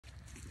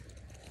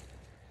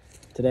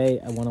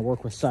today I want to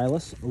work with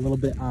Silas a little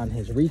bit on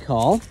his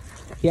recall.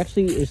 He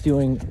actually is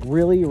doing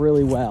really,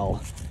 really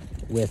well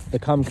with the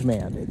come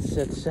command.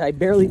 I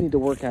barely need to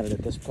work on it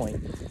at this point,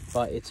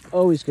 but it's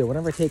always good.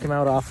 Whenever I take him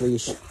out off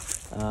leash,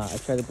 I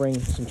try to bring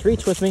some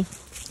treats with me,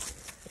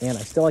 and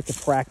I still like to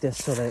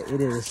practice so that it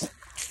is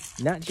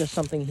not just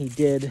something he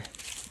did,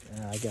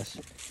 I guess,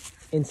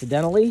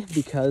 incidentally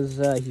because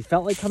he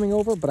felt like coming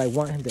over, but I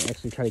want him to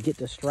actually try to get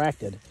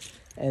distracted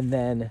and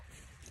then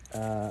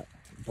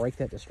break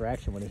that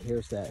distraction when he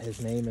hears that his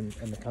name and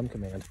the come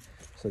command,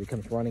 so he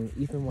comes running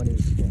even when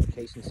he's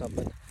chasing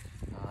something,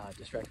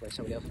 distracted by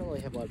somebody else. I don't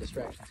really have a lot of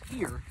distractions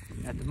here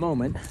at the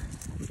moment,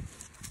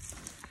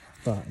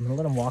 but I'm gonna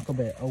let him walk a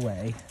bit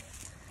away.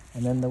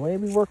 And then the way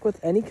we work with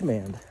any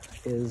command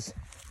is,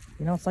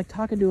 it's like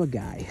talking to a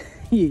guy.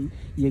 You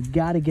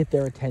got to get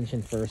their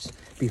attention first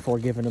before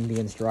giving them the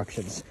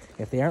instructions.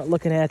 If they aren't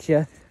looking at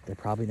you, they're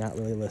probably not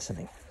really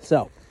listening.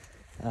 So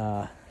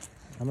I'm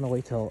going to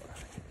wait till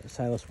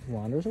Silas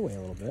wanders away a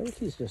little bit, which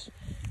he's just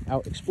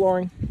out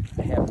exploring.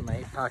 I have in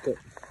my pocket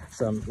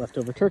some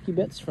leftover turkey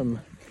bits from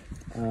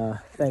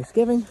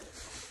Thanksgiving.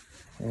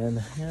 And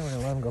we're going to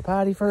let him go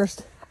potty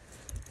first.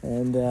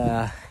 And,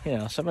 so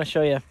I'm going to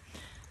show you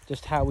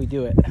just how we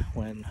do it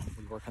when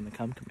we work on the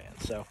come command.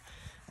 So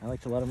I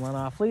like to let him run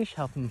off leash,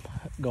 help him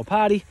go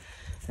potty,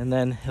 and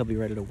then he'll be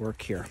ready to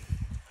work here.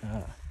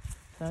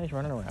 Now he's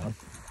running around.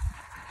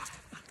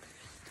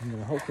 I'm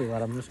going to hopefully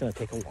let him. I'm just going to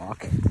take a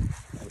walk.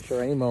 I'm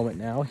sure any moment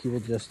now he will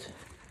just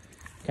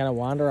kind of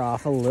wander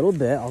off a little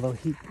bit, although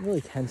he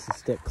really tends to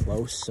stick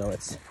close, so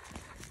it's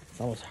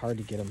almost hard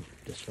to get him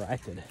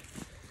distracted.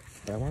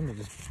 But I want him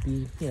to just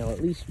be,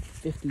 at least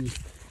 50,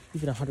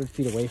 even 100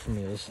 feet away from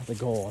me is the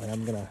goal, and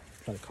I'm going to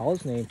try to call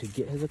his name to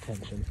get his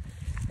attention,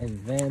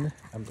 and then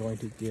I'm going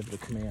to give the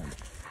command.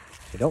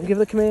 I don't give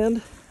the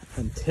command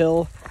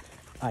until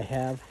I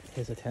have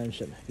his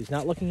attention. If he's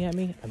not looking at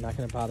me, I'm not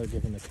going to bother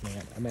giving the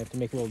command. I might have to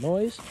make a little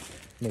noise,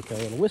 make a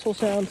little whistle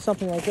sound,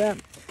 something like that,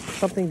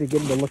 something to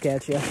get him to look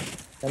at you.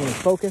 Then when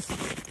he's focused,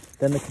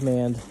 then the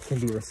command can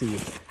be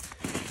received.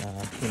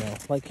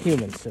 Like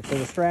humans, if they're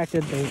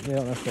distracted, they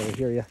don't necessarily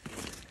hear you.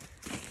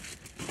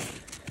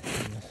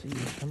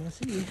 I'm going to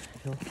see.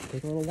 He'll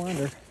take a little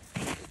wander.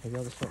 Maybe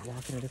I'll just start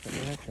walking a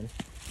different direction.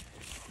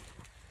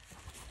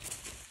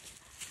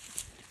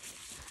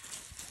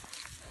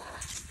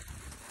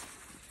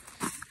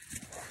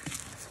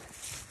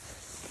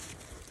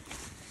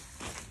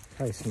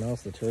 Probably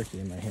smells the turkey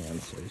in my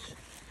hand, so he's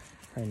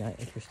probably not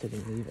interested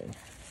in leaving.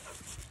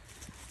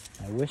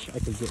 I wish I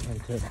could get him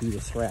to be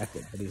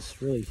distracted, but he's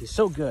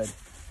so good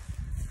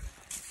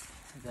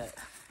that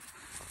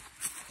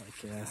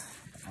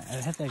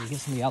I'd have to get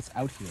somebody else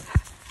out here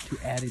to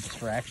add a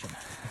distraction.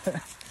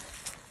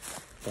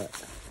 But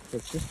if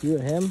it's just you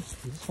and him,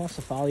 he just wants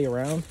to follow you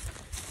around.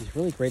 He's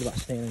really great about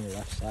staying on your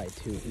left side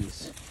too.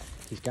 He's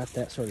got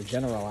that sort of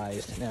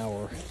generalized now,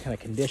 or kind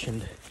of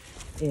conditioned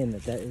in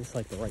that is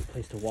like the right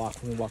place to walk.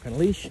 When we walk on a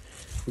leash,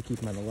 we keep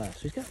him on the left.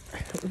 So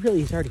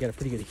he's already got a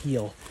pretty good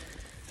heel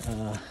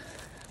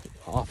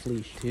off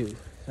leash too.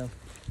 So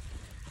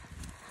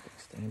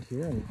stand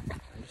here, and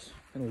I'm just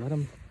gonna let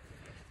him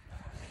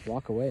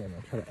walk away. I'm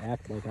gonna try to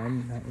act like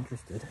I'm not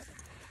interested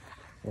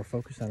or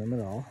focus on him at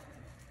all.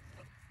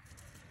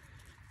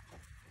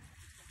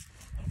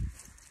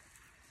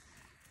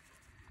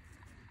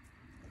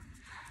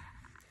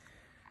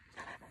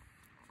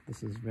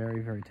 This is very,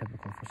 very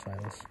typical for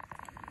Silas.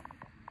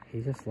 He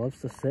just loves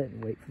to sit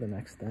and wait for the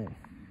next thing.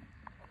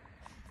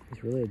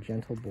 He's really a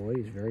gentle boy.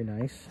 He's very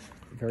nice,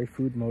 very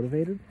food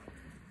motivated,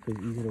 so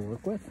he's easy to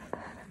work with.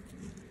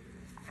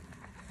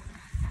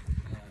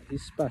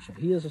 He's special.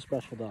 He is a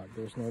special dog.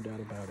 There's no doubt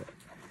about it.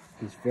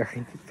 He's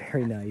very,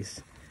 very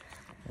nice.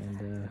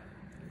 And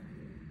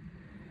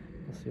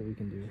we'll see what we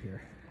can do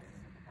here.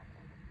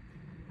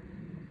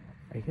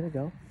 Are you gonna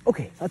go?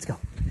 Okay, let's go.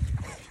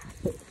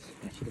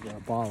 I should have brought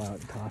a ball out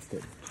and tossed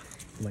it.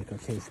 You might go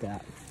chase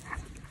that.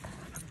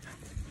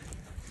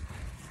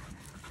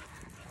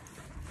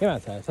 Come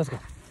on, Silas. Let's go.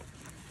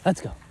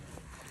 Let's go.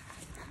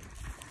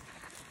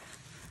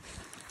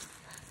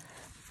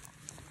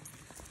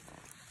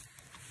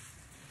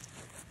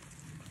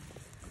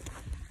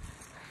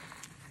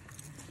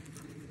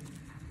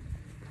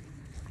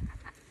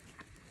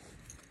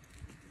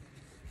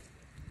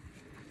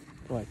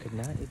 Boy, I could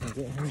not even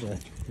get him to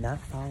not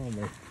follow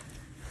me.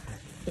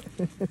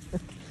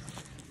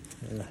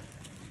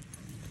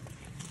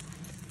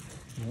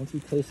 Once he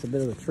tastes a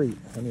bit of a treat,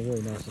 then he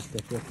really knows to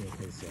stick with me.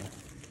 Because,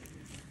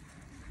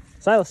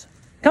 Silas,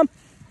 come!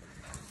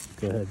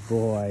 Good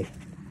boy.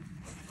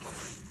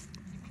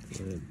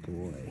 Good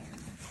boy.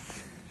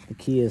 The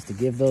key is to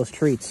give those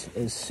treats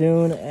as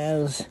soon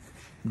as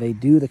they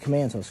do the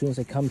command. So as soon as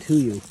they come to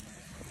you,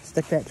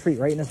 stick that treat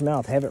right in his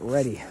mouth. Have it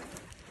ready.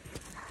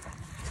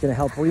 It's going to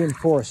help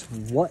reinforce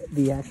what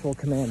the actual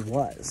command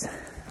was.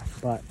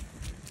 But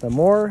the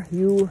more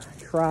you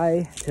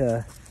try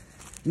to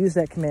use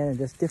that command in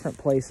just different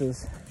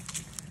places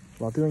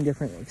while doing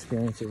different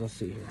experiences. Let's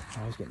see here.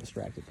 I was getting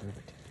distracted.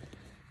 Perfect.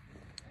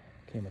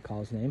 Okay, I'm going to call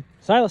his name.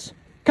 Silas,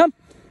 come!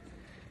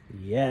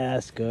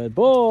 Yes, good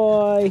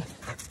boy.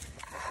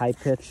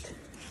 High-pitched,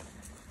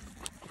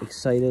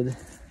 excited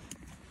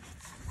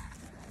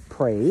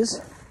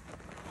praise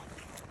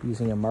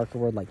using a marker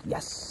word like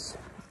yes.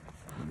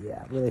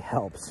 Yeah, it really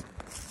helps.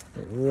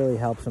 It really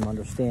helps him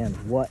understand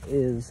what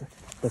is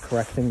the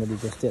correct thing that he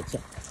just did. So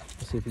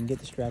let's see if we can get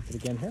distracted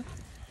again here.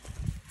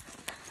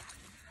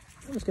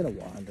 I'm just gonna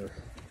wander.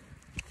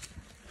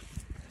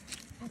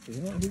 Okay,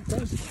 you know what he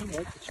does? He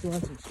likes to chew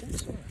on some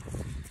sticks. So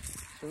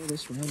throw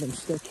this random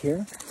stick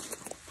here.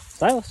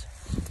 Silas,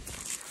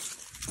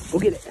 go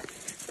get it.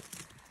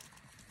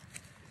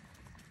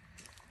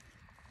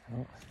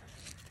 Oh,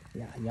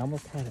 yeah, you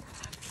almost had it.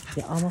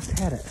 You almost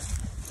had it.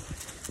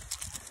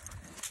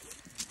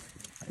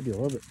 I'd do a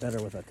little bit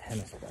better with a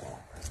tennis ball.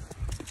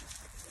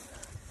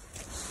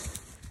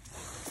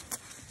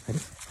 Ready?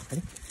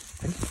 Ready?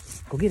 Ready?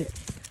 Go get it.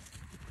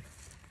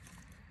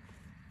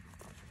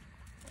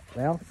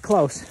 Well,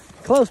 close.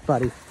 Close,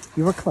 buddy.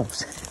 You were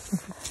close.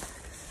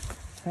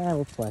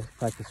 We'll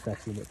practice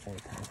fetching it for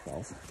the tennis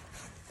balls.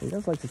 He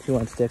does like to chew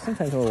on sticks.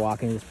 Sometimes when we're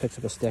walking, he just picks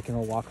up a stick and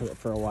he'll walk with it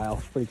for a while.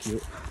 It's pretty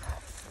cute.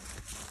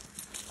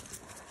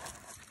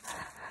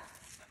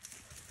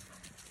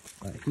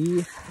 But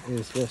he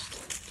is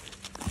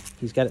just,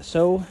 he's got it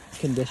so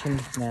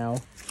conditioned now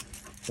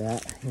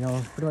that, you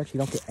know, pretty much you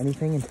don't get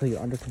anything until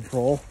you're under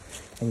control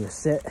and you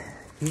sit.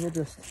 He will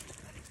just,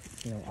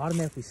 you know,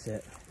 automatically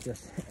sit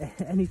just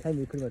anytime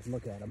you pretty much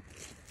look at him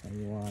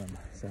and you want him.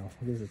 So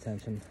he gives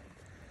attention.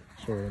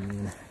 Sure, I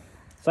mean,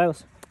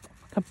 Silas,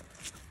 come.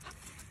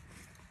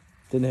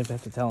 Didn't even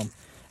have to tell him.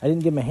 I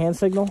didn't give him a hand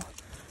signal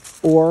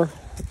or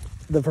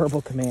the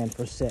verbal command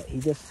for sit.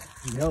 He just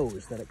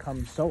knows that it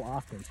comes so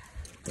often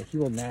that he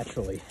will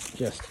naturally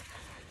just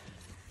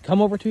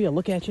come over to you,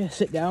 look at you,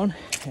 sit down,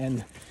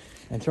 and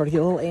sort of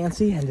get a little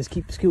antsy and just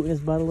keep scooting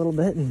his butt a little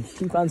bit and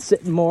keep on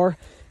sitting more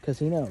because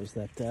he knows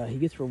that he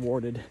gets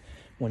rewarded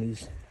when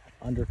he's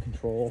under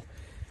control,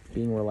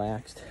 being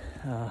relaxed.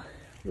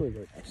 Really,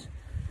 really nice.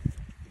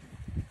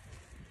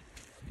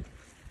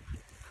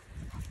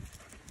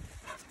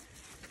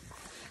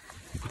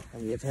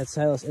 And we have had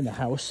Silas in the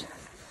house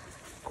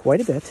quite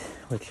a bit,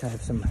 which I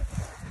have some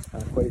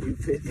quite a few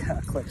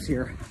clips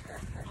here.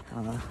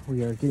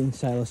 We are getting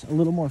Silas a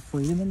little more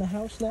freedom in the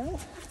house now.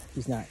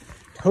 He's not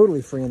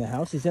totally free in the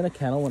house. He's in a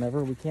kennel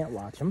whenever we can't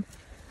watch him.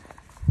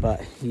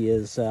 But he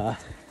is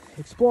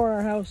exploring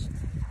our house,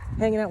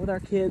 hanging out with our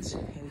kids,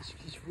 and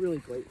he's really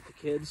great with the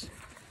kids.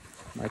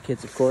 My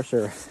kids, of course,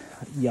 are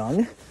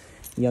young.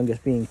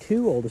 Youngest being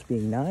 2, oldest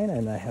being 9,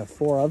 and I have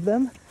 4 of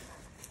them.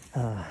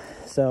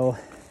 So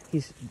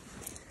he's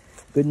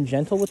good and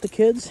gentle with the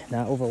kids,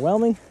 not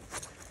overwhelming,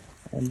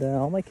 and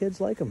all my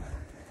kids like him.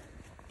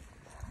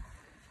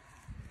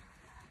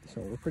 So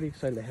we're pretty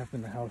excited to have him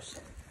in the house.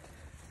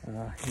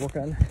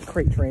 Working on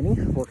crate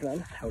training, working on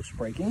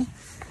housebreaking,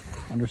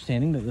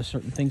 understanding that there's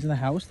certain things in the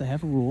house that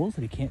have rules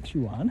that he can't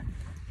chew on.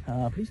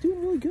 But he's doing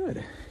really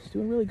good. He's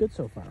doing really good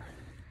so far.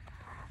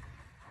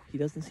 He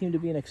doesn't seem to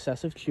be an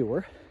excessive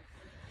chewer.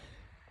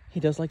 He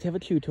does like to have a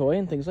chew toy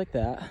and things like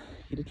that.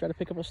 He did try to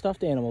pick up a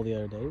stuffed animal the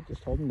other day.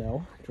 Just told him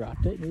no,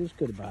 dropped it, and he was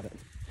good about it.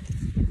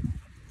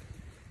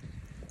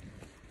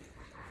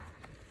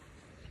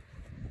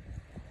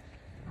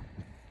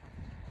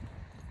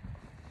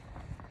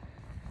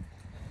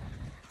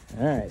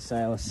 All right,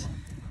 Silas.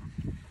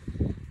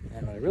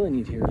 And what I really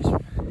need here is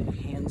a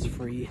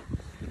hands-free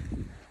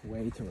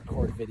way to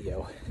record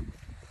video,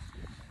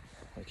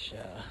 which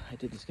I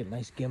did just get a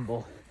nice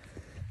gimbal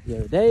the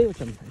other day,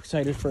 which I'm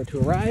excited for it to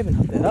arrive and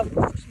hook that up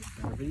for some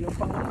better video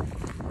quality.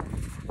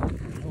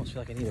 I almost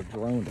feel like I need a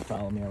drone to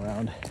follow me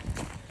around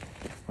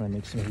when I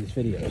make some of these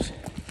videos.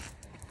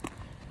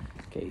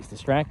 Okay, he's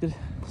distracted.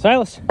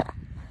 Silas,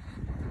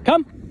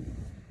 come.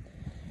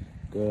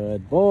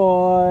 Good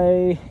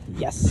boy.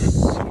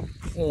 Yes.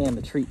 And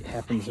the treat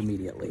happens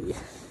immediately.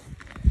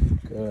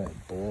 Good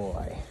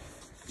boy.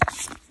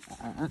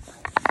 Okay.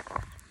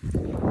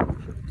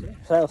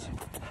 Silas,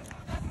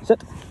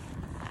 sit.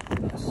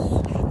 Yes,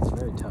 it's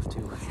very tough to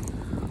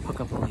hook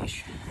up a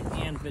leash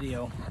and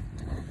video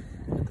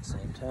at the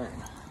same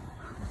time.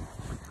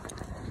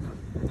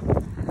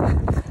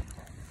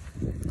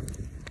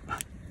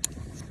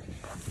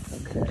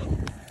 Okay,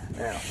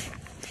 now,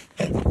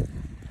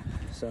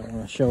 so I'm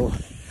going to show,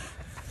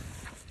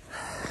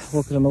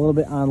 work with him a little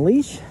bit on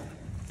leash,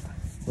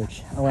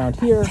 which around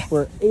here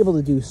we're able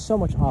to do so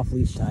much off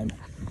leash time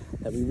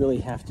that we really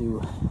have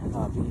to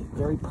be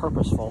very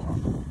purposeful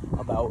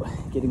about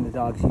getting the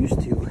dogs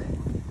used to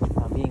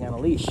being on a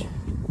leash.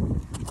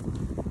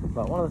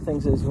 But one of the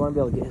things is you want to be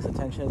able to get his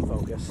attention and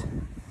focus.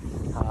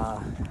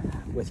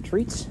 With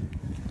treats,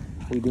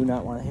 we do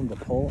not want him to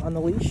pull on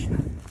the leash.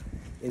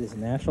 It is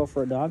natural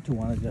for a dog to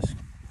want to just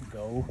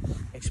go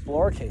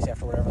explore, chase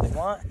after whatever they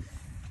want.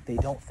 They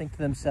don't think to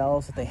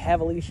themselves that they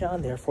have a leash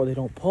on, therefore they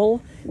don't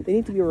pull. They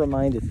need to be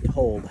reminded,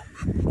 told.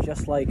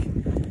 Just like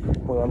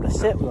we want them to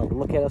sit, we want them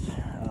to look at us,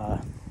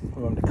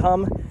 we want them to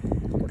come,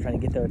 we're trying to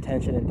get their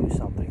attention and do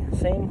something.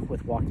 Same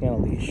with walking on a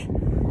leash.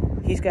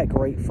 he's got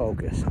great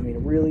focus. I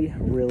mean, really,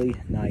 really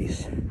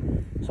nice.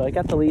 So I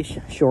got the leash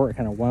short,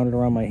 kind of wound it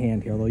around my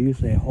hand here, although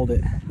usually I hold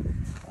it,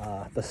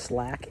 the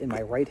slack in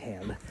my right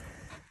hand,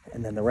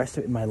 and then the rest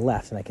of it in my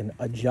left, and I can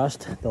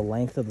adjust the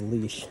length of the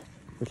leash,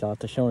 which I'll have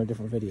to show in a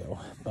different video.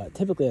 But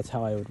typically that's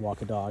how I would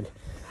walk a dog,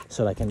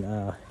 so that I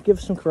can give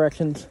some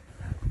corrections,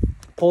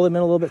 pull them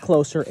in a little bit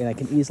closer, and I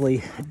can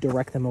easily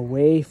direct them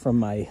away from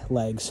my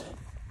legs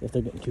if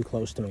they're getting too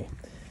close to me.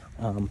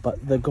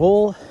 But the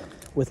goal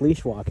with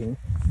leash walking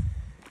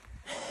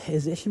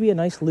is it should be a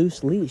nice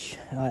loose leash.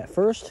 At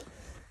first,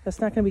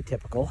 that's not going to be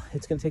typical.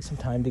 It's going to take some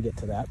time to get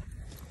to that.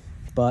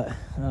 But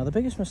the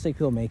biggest mistake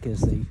people make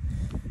is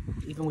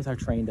even with our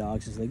trained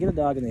dogs, is they get a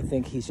dog and they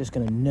think he's just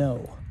going to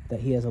know that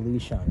he has a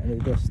leash on. And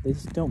they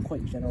just don't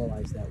quite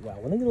generalize that well.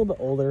 When they get a little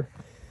bit older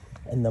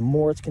and the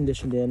more it's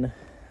conditioned in,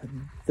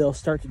 they'll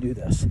start to do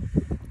this.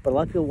 But a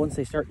lot of people, once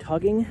they start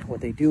tugging,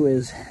 what they do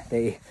is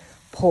they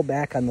pull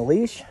back on the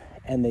leash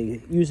and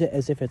they use it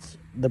as if it's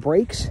the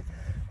brakes,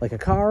 like a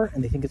car,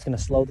 and they think it's going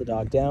to slow the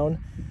dog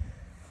down.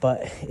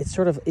 But it's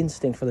sort of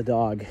instinct for the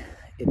dog.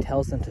 It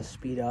tells them to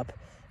speed up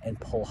and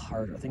pull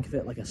harder. Think of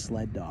it like a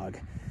sled dog.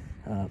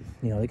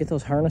 You know, they get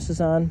those harnesses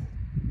on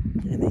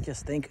and they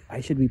just think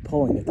I should be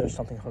pulling if there's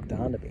something hooked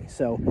onto me.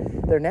 So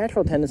their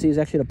natural tendency is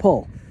actually to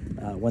pull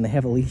when they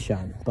have a leash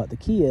on. But the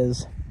key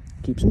is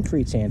keep some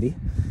treats handy.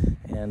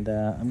 And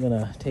I'm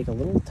gonna take a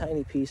little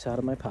tiny piece out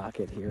of my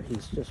pocket here.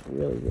 He's just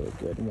really, really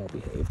good and well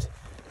behaved.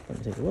 I'm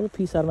gonna take a little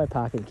piece out of my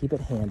pocket and keep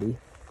it handy.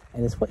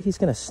 And it's what he's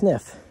gonna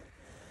sniff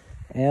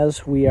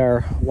as we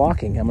are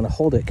walking. I'm gonna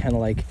hold it kind of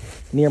like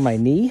near my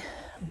knee.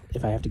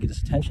 If I have to get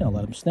his attention, I'll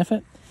let him sniff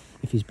it.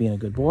 If he's being a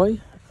good boy,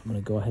 I'm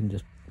gonna go ahead and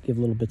just give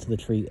little bits of the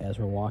treat as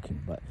we're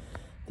walking. But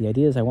the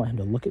idea is I want him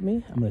to look at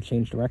me. I'm gonna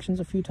change directions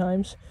a few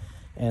times,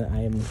 and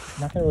I am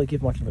not gonna really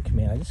give much of a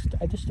command.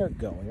 I just start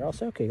going. You're all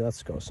say, okay,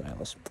 let's go,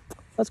 Silas.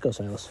 Let's go,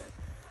 Silas.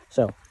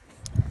 So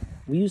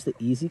we use the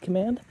easy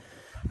command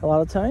a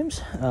lot of times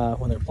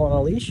when they're pulling on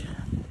a leash.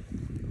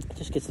 It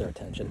just gets their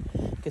attention,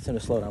 gets them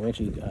to slow down. We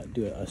actually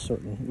do a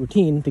certain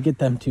routine to get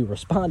them to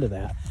respond to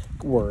that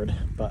word.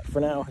 But for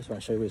now, I just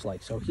want to show you what he's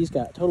like. So he's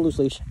got total loose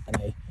leash,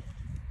 and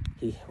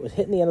he was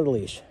hitting the end of the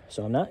leash.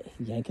 So I'm not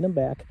yanking him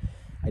back.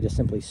 I just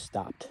simply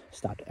stopped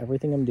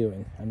everything I'm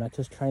doing. I'm not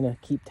just trying to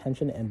keep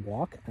tension and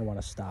walk. I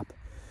want to stop.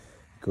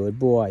 Good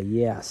boy.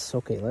 Yes.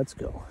 Okay, let's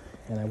go.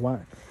 And I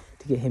want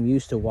to get him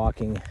used to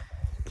walking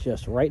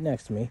just right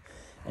next to me.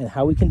 And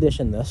how we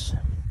condition this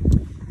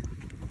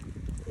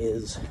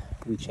is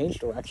we change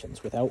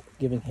directions without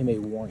giving him a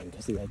warning,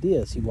 because the idea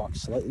is he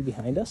walks slightly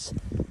behind us.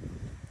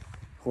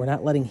 We're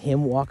not letting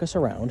him walk us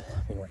around.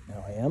 I mean, right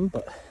now I am,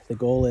 but the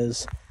goal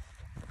is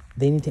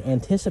they need to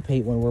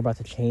anticipate when we're about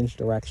to change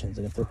directions.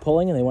 And if they're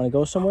pulling and they want to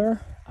go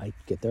somewhere, I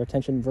get their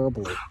attention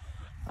verbally.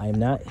 I am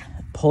not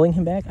pulling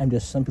him back. I'm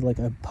just simply like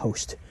a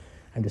post.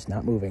 I'm just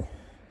not moving.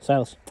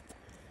 Silas,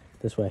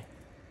 this way.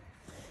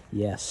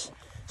 Yes.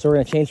 So we're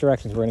going to change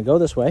directions. We're going to go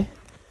this way.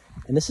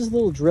 And this is a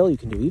little drill you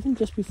can do, even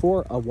just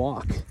before a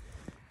walk.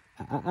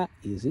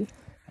 Easy.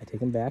 I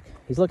take him back.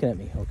 He's looking at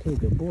me. Okay,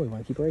 good boy. I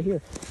want to keep it right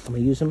here. I'm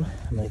going to use him.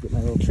 I'm going to get my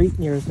little treat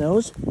near his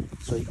nose.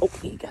 So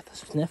he got the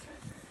sniff.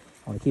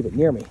 I want to keep it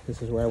near me.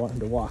 This is where I want him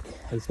to walk.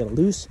 He's got a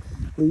loose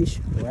leash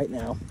right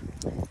now.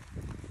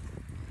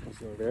 He's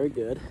doing very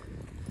good.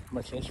 I'm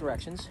going to change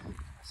directions.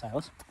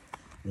 Silas,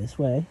 this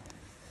way.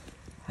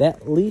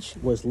 That leash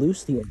was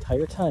loose the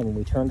entire time when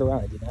we turned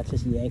around. I did not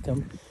just yank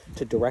him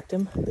to direct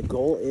him. The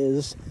goal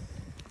is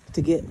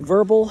to get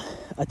verbal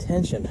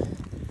attention,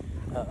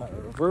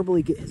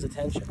 verbally get his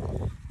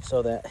attention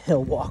so that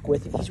he'll walk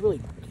with you.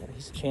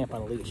 He's a champ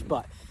on a leash.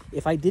 But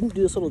if I didn't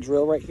do this little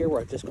drill right here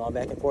where I've just gone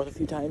back and forth a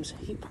few times,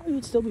 he probably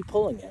would still be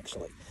pulling,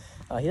 actually.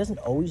 He doesn't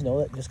always know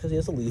that just because he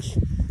has a leash,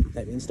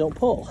 that means don't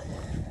pull.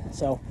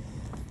 So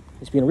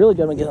he's being really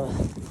good. I'm going to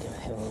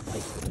get a little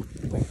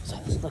plate. Wait,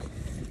 Silas, look.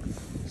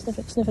 Sniff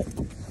it, sniff it.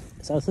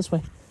 Silas, this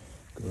way.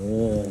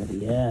 Good,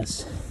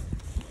 yes.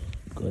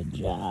 Good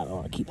job. I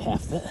want to keep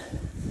half of it.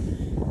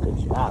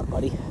 Good job,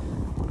 buddy.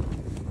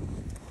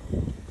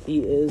 He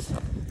is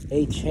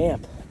a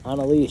champ on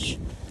a leash.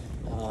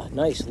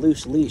 Nice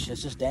loose leash.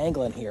 It's just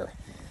dangling here.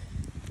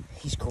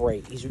 He's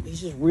great. He's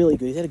just really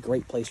good. He's at a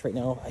great place right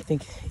now. I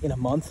think in a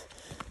month,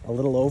 a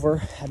little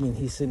over, I mean,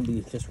 he's going to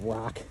be just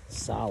rock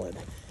solid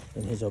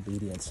in his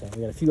obedience.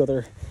 We got a few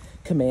other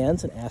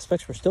commands and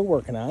aspects we're still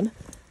working on,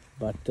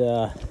 but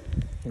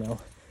you know,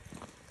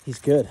 he's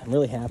good. I'm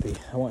really happy.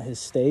 I want his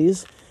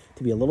stays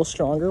to be a little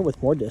stronger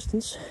with more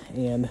distance,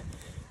 and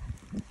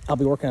I'll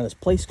be working on his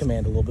place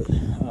command a little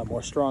bit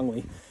more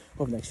strongly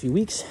over the next few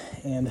weeks.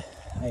 And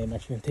I am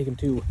actually going to take him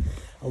to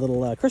a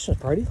little Christmas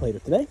party later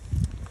today.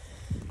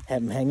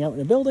 Have him hang out in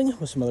a building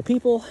with some other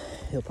people.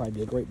 He'll probably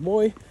be a great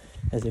boy,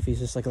 as if he's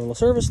just like a little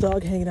service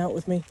dog hanging out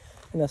with me.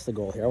 And that's the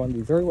goal here. I want to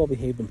be very well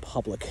behaved in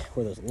public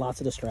where there's lots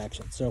of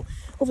distractions. So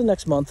over the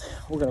next month,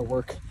 we're going to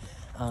work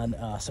on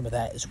some of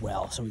that as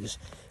well. So he's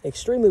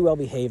extremely well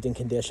behaved and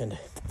conditioned.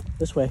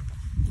 This way.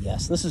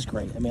 Yes, this is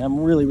great. I mean, I'm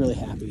really, really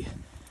happy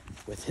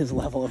with his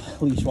level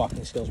of leash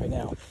walking skills right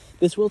now.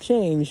 This will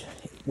change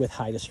with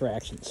high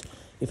distractions.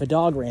 If a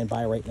dog ran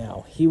by right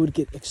now, he would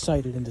get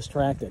excited and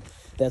distracted.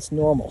 That's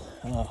normal.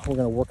 We're going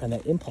to work on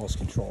that impulse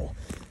control.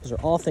 Those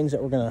are all things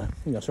that we're going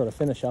to, sort of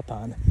finish up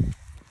on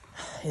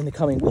in the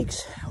coming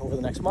weeks, over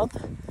the next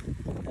month.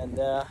 And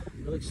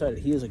really excited.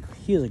 He is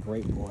a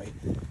great boy.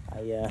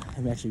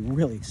 I'm actually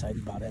really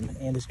excited about him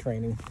and his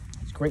training.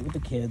 He's great with the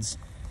kids.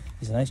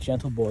 He's a nice,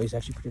 gentle boy. He's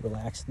actually pretty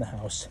relaxed in the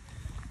house.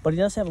 But he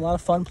does have a lot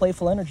of fun,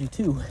 playful energy,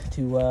 too,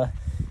 to,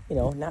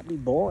 not be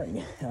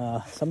boring.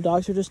 Some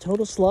dogs are just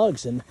total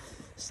slugs, and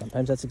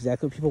sometimes that's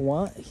exactly what people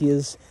want. He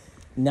is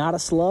not a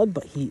slug,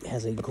 but he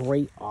has a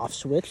great off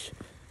switch.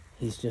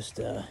 He's just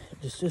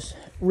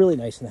really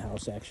nice in the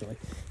house, actually.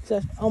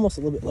 He's almost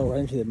a little bit lower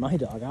energy than my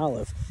dog,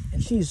 Olive,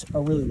 and she's a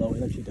really low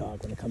energy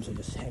dog when it comes to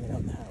just hanging out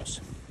in the house.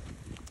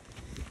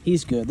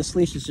 He's good. This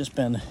leash has just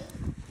been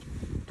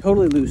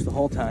totally loose the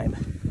whole time,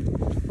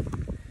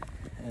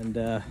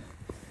 and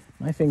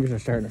my fingers are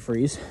starting to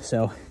freeze,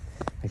 so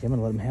I'm going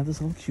to let him have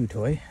this little chew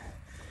toy,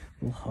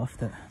 little huff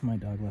that my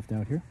dog left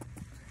out here.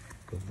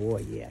 Good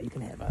boy. Yeah, you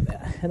can have on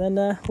that. And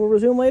then we'll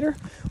resume later.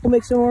 We'll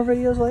make some more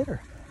videos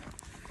later.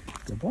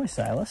 Good boy,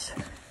 Silas.